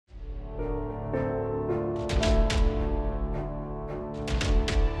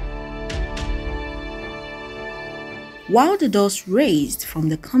While the dust raised from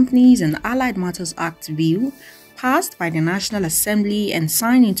the Companies and Allied Matters Act bill, passed by the National Assembly and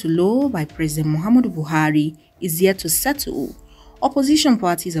signed into law by President Muhammadu Buhari, is yet to settle, opposition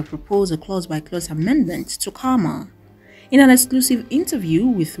parties have proposed a clause-by-clause amendment to CAMA. In an exclusive interview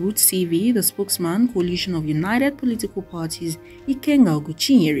with Rootstv, the spokesman, Coalition of United Political Parties, Ikenga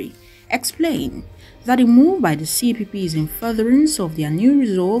Oguchinyere, explained that the move by the CUPP is in furtherance of their new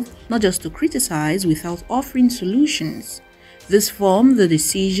resolve not just to criticize without offering solutions. This formed the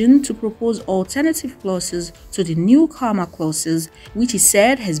decision to propose alternative clauses to the new CAMA clauses, which he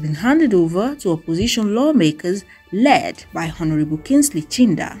said has been handed over to opposition lawmakers led by Honorable Kingsley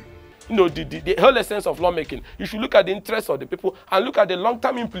Chinda. The whole essence of lawmaking, you should look at the interests of the people and look at the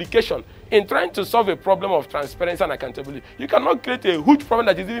long-term implication in trying to solve a problem of transparency and accountability. You cannot create a huge problem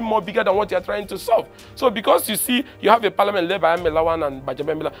that is even more bigger than what you are trying to solve. So because you see, you have a parliament led by Amelawan and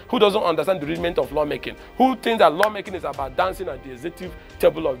Bajabemila who doesn't understand the rudiment of lawmaking, who thinks that lawmaking is about dancing at the executive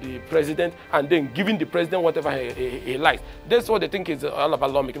table of the president and then giving the president whatever he likes. That's what they think is all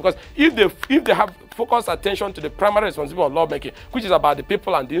about lawmaking. Because if they have focused attention to the primary responsibility of lawmaking, which is about the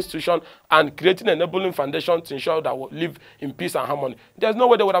people and the institution, and creating an enabling foundation to ensure that we'll live in peace and harmony, there's no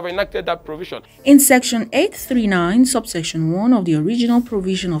way they would have enacted that provision. In Section 839, subsection 1 of the original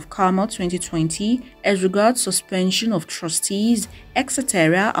provision of CAMA 2020, as regards suspension of trustees,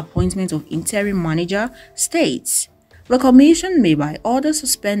 etc., appointment of interim manager, states, the Commission may by order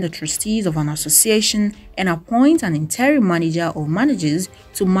suspend the trustees of an association and appoint an interim manager or managers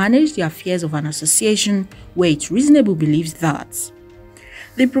to manage the affairs of an association where it reasonably believes that.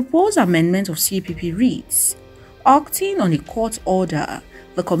 The proposed amendment of CPP reads, acting on a court order,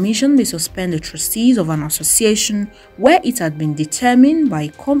 the Commission may suspend the trustees of an association where it had been determined by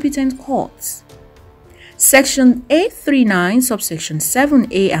competent courts. Section 839, subsection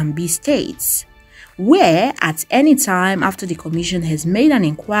 7a and b states, where at any time after the Commission has made an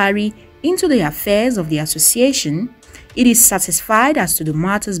inquiry into the affairs of the association, it is satisfied as to the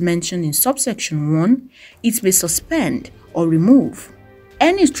matters mentioned in subsection 1, it may suspend or remove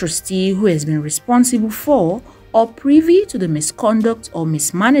any trustee who has been responsible for or privy to the misconduct or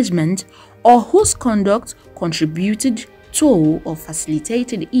mismanagement or whose conduct contributed to or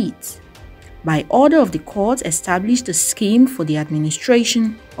facilitated it. By order of the court, established a scheme for the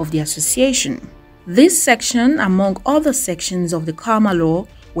administration of the association. This section, among other sections of the CAMA law,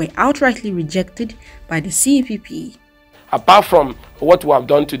 were outrightly rejected by the CPP. Apart from what we have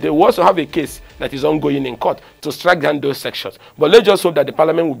done today, we also have a case that is ongoing in court to strike down those sections. But let's just hope that the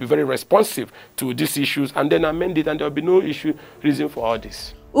parliament will be very responsive to these issues and then amend it, and there will be no reason for all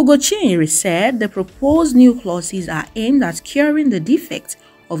this. Oguchinyere said the proposed new clauses are aimed at curing the defects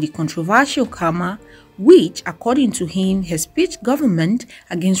of the controversial CAMA, which, according to him, has pitched government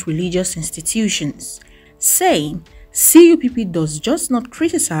against religious institutions, saying CUPP does just not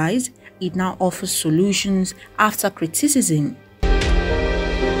criticize, it now offers solutions after criticism.